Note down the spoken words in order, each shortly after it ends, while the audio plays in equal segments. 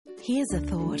Here's a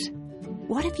thought.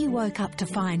 What if you woke up to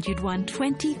find you'd won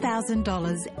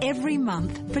 $20,000 every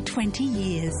month for 20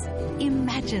 years?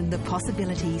 Imagine the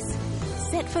possibilities.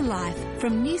 Set for life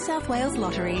from New South Wales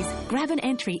Lotteries. Grab an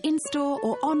entry in-store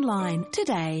or online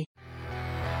today.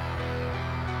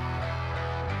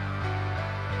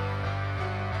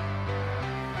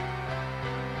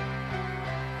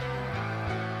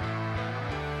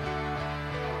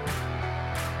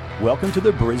 Welcome to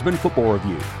the Brisbane Football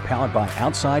Review, powered by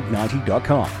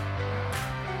Outside90.com.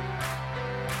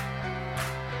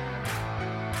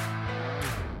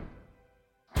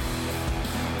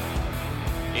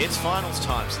 It's finals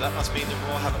time, so that must mean the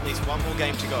Raw have at least one more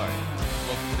game to go.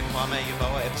 Welcome to the Kwame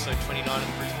Yeboah, episode 29 of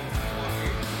the Brisbane Football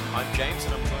Review. I'm James,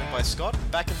 and I'm joined by Scott.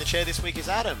 Back in the chair this week is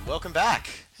Adam. Welcome back.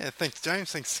 Yeah, thanks,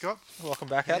 James. Thanks, Scott. Welcome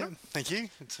back, Adam. Yeah, thank you.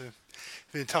 It's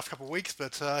been a tough couple of weeks,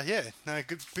 but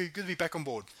good to be back on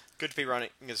board. Good to be running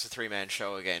as a three-man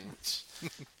show again.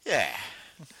 Yeah.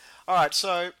 All right,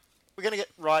 so we're going to get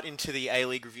right into the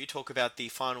A-League review, talk about the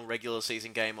final regular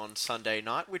season game on Sunday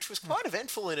night, which was quite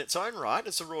eventful in its own right,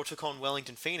 as the Raw took on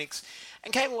Wellington Phoenix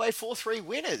and came away 4-3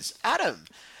 winners. Adam,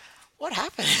 what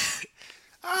happened?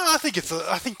 I think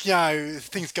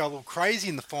things go a little crazy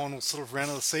in the final sort of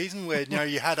round of the season, where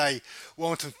you had a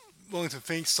Wellington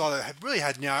Phoenix side that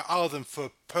had other than for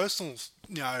personal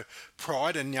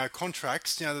pride and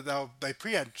contracts, that they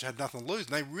had nothing to lose,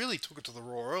 and they really took it to the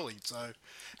Raw early. So,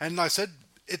 and I said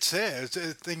it's there. It's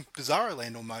I think Bizarro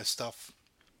Land almost stuff.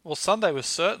 Well, Sunday was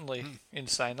certainly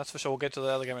insane. That's for sure. We'll get to the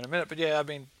other game in a minute. But yeah, I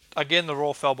mean, again, the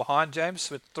Raw fell behind,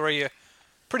 James, with three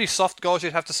pretty soft goals,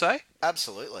 you'd have to say.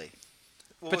 Absolutely.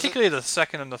 Particularly the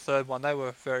second and the third one, they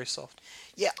were very soft.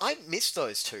 Yeah, I missed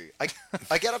those two.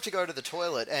 I get up to go to the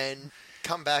toilet and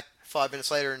come back 5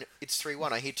 minutes later and it's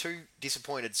 3-1. I hear two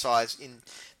disappointed sighs in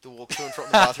the walk to and from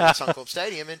the bathroom at Suncorp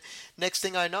Stadium, and next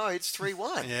thing I know, it's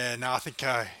 3-1. Yeah, no, I think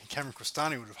Cameron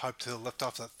Cristani would have hoped to have left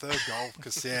after that third goal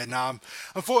because,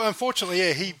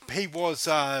 unfortunately, he was,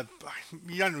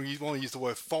 you don't really want to use the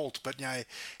word fault, but,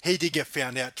 he did get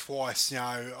found out twice,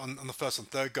 on the first and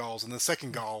third goals, and the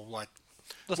second goal,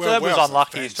 the third was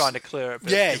unlucky. He's trying to clear it.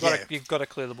 But you've got to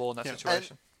clear the ball in that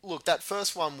situation. And look, that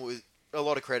first one was a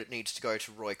lot of credit needs to go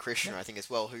to Roy Krishna, I think, as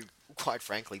well, who quite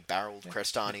frankly barreled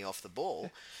Crestani off the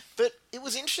ball. But it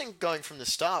was interesting going from the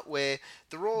start where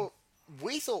the Raw,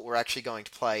 we thought were actually going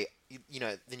to play,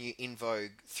 the new in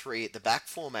vogue 3 at the back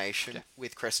formation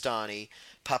with Crestani,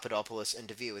 Papadopoulos, and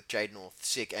Devere with Jade North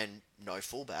sick and no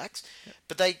fullbacks. Yeah.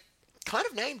 But they kind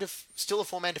of named still a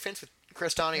four-man defence with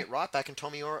Crestani at right back and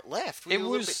Tommy Orr at left.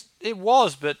 It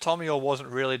was, but Tommy Orr wasn't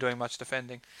really doing much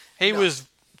defending. He was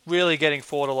really getting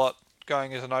forward a lot,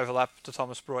 going as an overlap to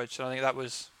Thomas Broich, and I think that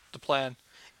was the plan.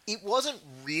 It wasn't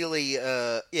really,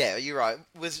 you're right,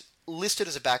 it was listed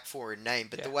as a back four in name,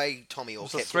 but the way Tommy Orr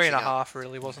kept 3.5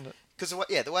 really, wasn't it? Because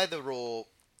the way the Raw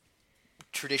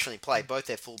traditionally play, both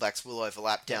their fullbacks will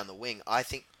overlap down the wing. I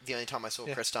think the only time I saw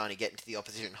Crestani get into the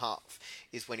opposition half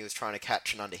is when he was trying to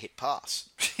catch an underhit pass.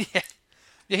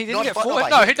 Yeah, he didn't get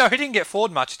forward. He didn't get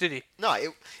forward much, did he? No, it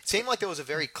seemed like there was a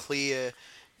very clear.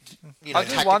 I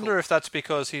do wonder if that's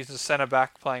because he's the centre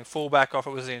back playing fullback, or if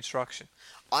it was the instruction.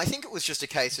 I think it was just a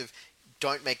case of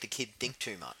don't make the kid think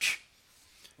too much.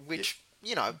 Which,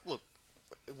 look,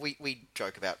 we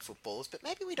joke about footballers, but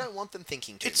maybe we don't want them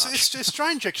thinking too much. It's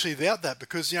strange, actually, about that,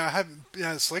 because, having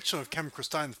the selection of Cameron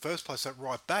Cristani in the first place at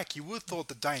right back, you would have thought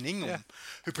that Dane Ingham,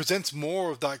 who presents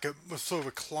more of like a sort of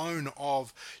a clone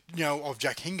of, of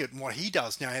Jack Hingett and what he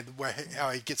does now,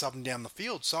 how he gets up and down the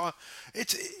field. So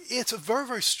it's a very,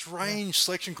 very strange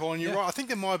selection call, and you're right. I think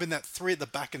there might have been that 3 at the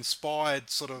back inspired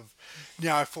sort of,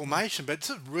 formation, but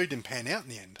it really didn't pan out in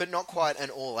the end. But not quite an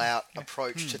all-out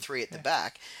approach to 3 at the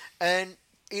back. And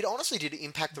it honestly did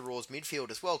impact the Raw's midfield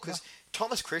as well, because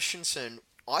Thomas Christensen,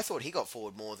 I thought he got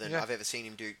forward more than I've ever seen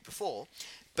him do before,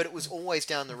 but it was always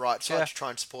down the right side to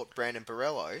try and support Brandon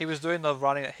Borrello. He was doing the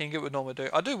running that Hingett would normally do.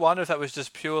 I do wonder if that was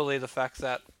just purely the fact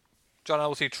that John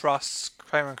Elwesy trusts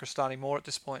Cameron Cristani more at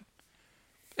this point,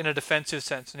 in a defensive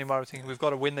sense, and he might be thinking, we've got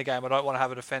to win the game, I don't want to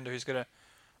have a defender who's going to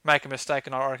make a mistake,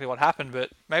 and ironically what happened, but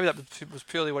maybe that was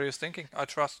purely what he was thinking. I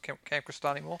trust Cam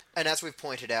Cristani more. And as we've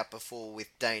pointed out before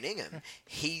with Dane Ingham,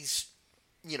 he's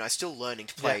still learning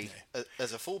to play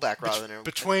as a fullback rather than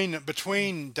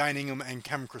between Dane Ingham and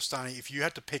Cameron Cristani. If you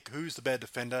had to pick who's the better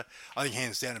defender, I think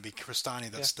hands down it'd be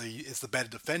Cristani. Is the better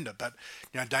defender. But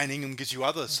Dane Ingham gives you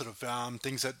other sort of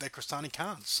things that Cristani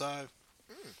can't. So.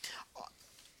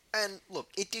 And look,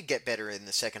 it did get better in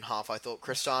the second half. I thought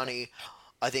Cristani,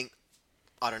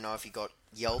 I don't know if he got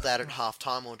yelled at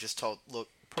half-time or just told, look...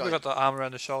 Probably got the arm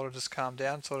around the shoulder, just calm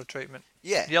down sort of treatment.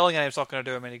 Yeah. Yelling at him's not going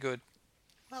to do him any good.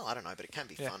 Well, I don't know, but it can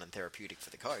be Yeah. fun and therapeutic for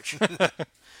the coach.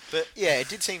 But yeah, it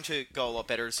did seem to go a lot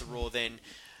better as the Raw then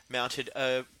mounted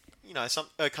a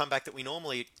comeback that we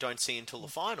normally don't see until the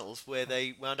finals, where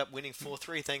they wound up winning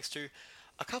 4-3 thanks to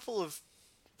a couple of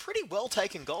pretty well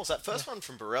taken goals. That first one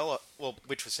from Barella,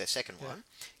 which was their second one,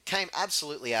 came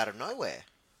absolutely out of nowhere.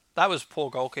 That was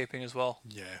poor goalkeeping as well.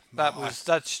 Yeah.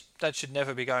 That should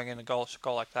never be going in a goal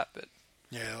like that. But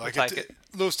Yeah, We'll like take it.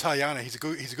 Luis Taliana, he's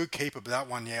a good keeper, but that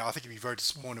one, I think he'd be very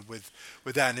disappointed with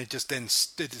that, and it just then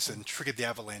triggered the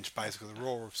avalanche, basically, the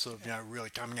roar of sort of really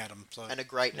coming at him. So And a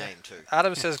great name too.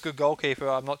 Adam says good goalkeeper.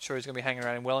 I'm not sure he's going to be hanging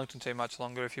around in Wellington too much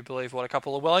longer, if you believe what a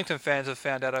couple of Wellington fans have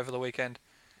found out over the weekend.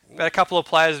 But a couple of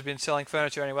players have been selling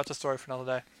furniture anyway. That's a story for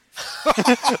another day.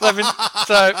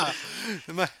 So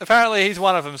apparently he's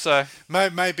one of them. So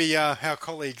maybe our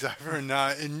colleagues over in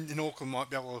Auckland might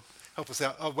be able to help us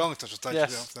out. Oh, Wellington should take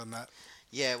Yes. us on that.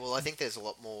 Yeah, well, I think there's a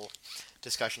lot more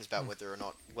discussions about whether or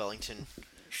not Wellington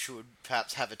should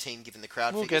perhaps have a team given the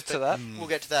crowd We'll figures. get to but that. We'll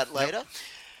get to that later.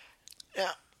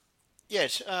 Now,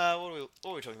 what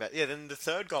were we talking about? Yeah, then the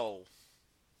third goal.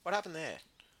 What happened there?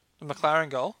 the McLaren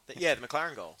goal. The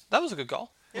McLaren goal. That was a good goal.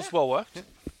 It was Yeah. well worked.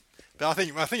 But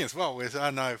I think as well, I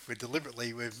don't know if we're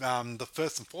deliberately with the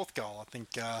first and fourth goal. I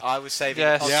think. I was saving.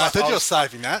 Yes. I thought you were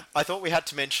saving that. I thought we had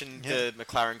to mention the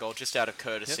McLaren goal just out of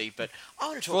courtesy, but I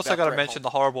want to We've talk also about got to Brett mention the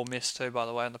horrible miss too, by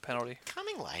the way, on the penalty.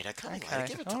 Coming later. Okay.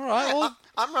 Give it All time. right, well-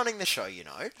 I'm running the show, you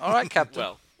know. All right, Captain.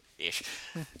 Well, ish.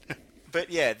 But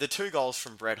yeah, the two goals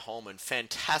from Brett Holman,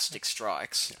 fantastic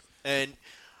strikes, and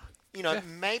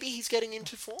maybe he's getting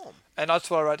into form. And that's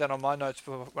what I wrote down on my notes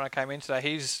when I came in today.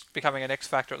 He's becoming an X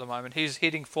factor at the moment. He's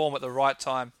hitting form at the right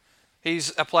time.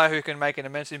 He's a player who can make an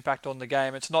immense impact on the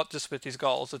game. It's not just with his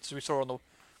goals.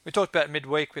 We talked about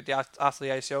midweek after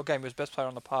the ACL game. He was best player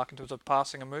on the park in terms of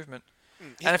passing and movement.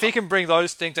 And if he can bring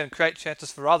those things and create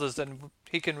chances for others, then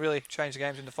he can really change the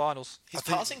games in the finals. His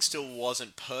passing still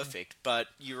wasn't perfect, but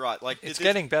you're right. Like It's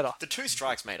getting better. The two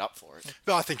strikes made up for it.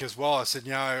 But I think as well, I said,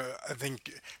 I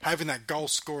think having that goal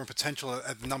scoring potential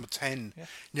at number 10,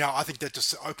 I think that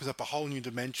just opens up a whole new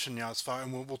dimension, as far,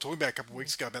 and we'll talk about a couple of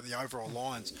weeks ago about the overall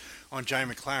lines on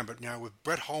Jamie McLaren, but, with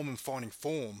Brett Holman finding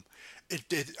form, it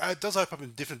does open up a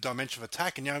different dimension of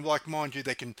attack, and mind you,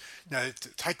 they can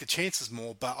take the chances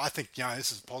more. But I think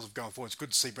this is positive going forward. It's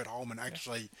good to see Brett Holman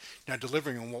actually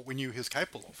delivering on what we knew he was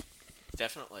capable of.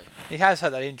 Definitely. He has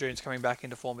had that injury and is coming back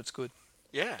into form. It's good.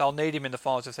 Yeah. They'll need him in the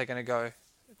finals if they're going to go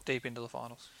deep into the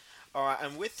finals. All right,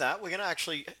 and with that, we're going to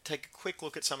actually take a quick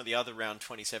look at some of the other round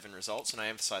 27 results, and I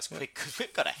emphasise quick because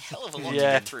we've got a hell of a lot to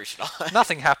get through tonight.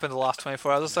 Nothing happened the last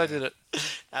 24 hours, so did it.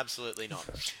 Absolutely not.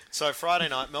 So Friday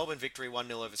night, Melbourne victory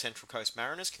 1-0 over Central Coast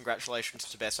Mariners. Congratulations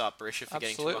to Bessart Berisha for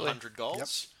getting to Absolutely. 100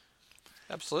 goals.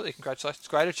 Absolutely. Congratulations.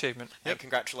 Great achievement. And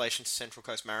congratulations to Central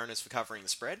Coast Mariners for covering the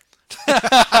spread.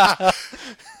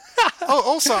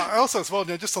 Also as well,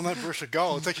 just on that Berisha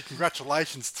goal, it's actually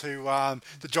congratulations to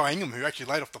Jai Ingham, who actually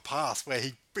laid off the pass, where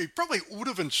he probably would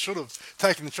have and should have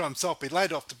taken the shot himself. But he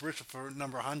laid off to Berisha for a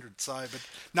number 100. So, but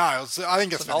no, I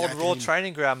think it's An old Raw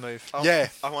training ground move. Yeah.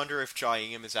 I wonder if Jai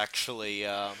Ingham has actually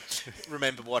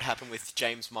remembered what happened with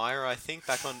James Meyer, I think,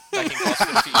 back in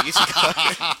Gosford a few years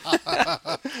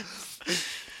ago.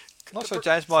 Not sure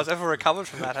James Myers ever recovered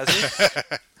from that, has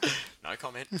he? No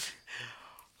comment.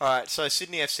 All right, so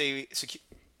Sydney FC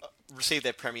received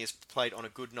their premiers, played on a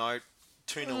good note,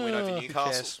 2-0 win over Who Newcastle.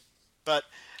 cares? But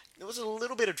there was a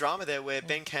little bit of drama there where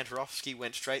Ben Kantarovski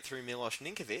went straight through Milos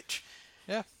Ninkovic.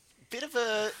 Yeah. Bit of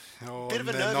a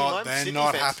nervy They're moment. They're Sydney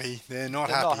not fans. happy. They're They're not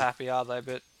happy, are they?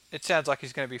 But it sounds like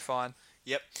he's going to be fine.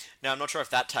 Yep. Now, I'm not sure if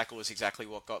that tackle was exactly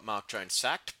what got Mark Jones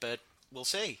sacked, but we'll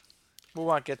see. We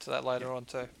won't get to that later on,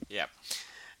 too. Yep.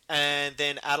 And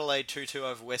then Adelaide 2-2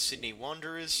 over West Sydney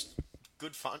Wanderers.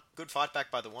 Good fight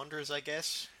back by the Wanderers, I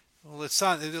guess. Well, it's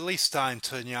at least starting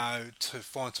to to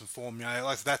find some form.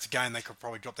 Like that's a game they could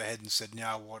probably drop their head and said,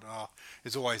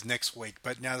 it's always next week.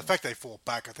 But the fact they fought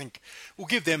back, I think, will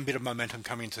give them a bit of momentum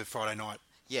coming into Friday night.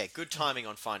 Yeah, good timing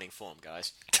on finding form,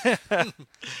 guys.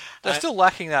 They're still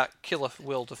lacking that killer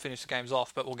will to finish the games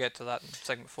off, but we'll get to that in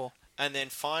segment 4. And then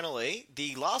finally,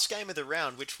 the last game of the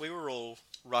round, which we were all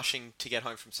rushing to get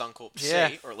home from Suncorp to Yeah.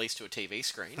 see, or at least to a TV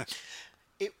screen.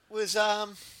 It was,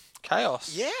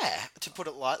 Chaos. yeah, to put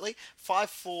it lightly,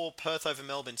 5-4 Perth over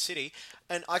Melbourne City.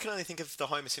 And I can only think of the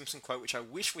Homer Simpson quote, which I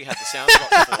wish we had the sound drop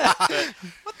for. But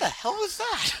what the hell was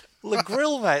that? Le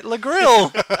Grill, mate. Le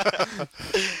Grill.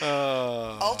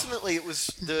 Ultimately, it was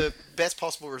the best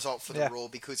possible result for the Yeah. Raw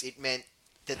because it meant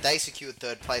that they secured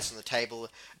third place on the table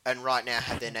and right now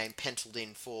have their name penciled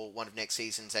in for one of next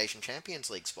season's Asian Champions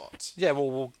League spots. Yeah,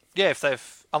 if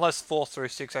they've, unless 4 through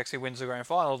 6 actually wins the grand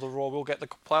final, the Raw will get the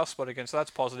playoff spot again, so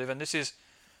that's positive. And this is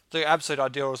the absolute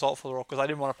ideal result for the Raw because they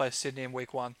didn't want to play Sydney in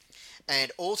week 1.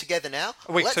 And all together now...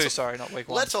 Week 2, sorry, not week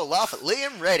 1. Let's all laugh at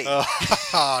Liam Reddy.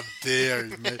 Oh, dear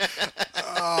me.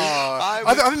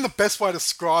 I think the best way to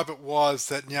describe it was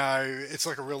that, it's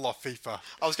like a real-life FIFA.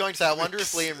 I was going to say, I wonder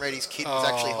if Liam Reddy's kid was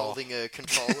actually holding a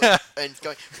controller and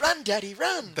going, "Run, Daddy,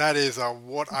 run!" That is a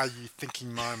what are you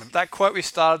thinking moment. That quote we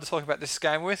started talking about this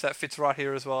game with, that fits right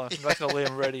here as well. It's making a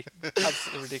Liam Reddy.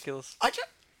 Absolutely ridiculous. I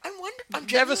wonder...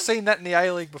 I've never seen that in the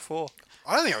A-League before.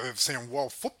 I don't think I've ever seen in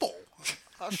world football.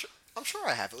 I'm sure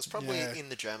I have. It was probably in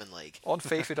the German league. On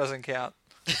FIFA doesn't count.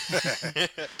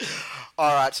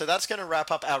 Alright, so that's going to wrap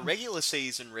up our regular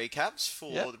season recaps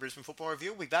for the Brisbane Football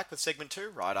Review. We'll be back with segment 2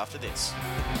 right after this.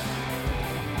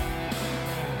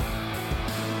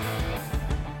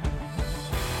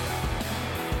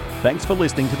 Thanks for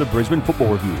listening to the Brisbane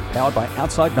Football Review, powered by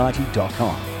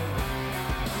Outside90.com.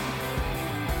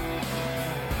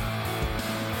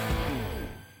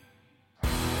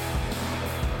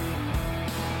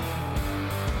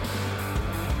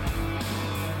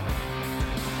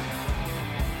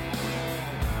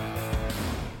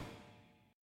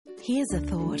 Here's a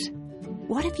thought.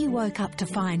 What if you woke up to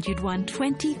find you'd won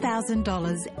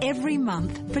 $20,000 every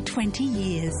month for 20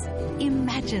 years?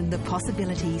 Imagine the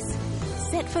possibilities.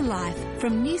 Set for life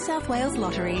from New South Wales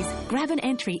Lotteries. Grab an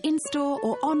entry in-store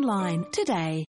or online today.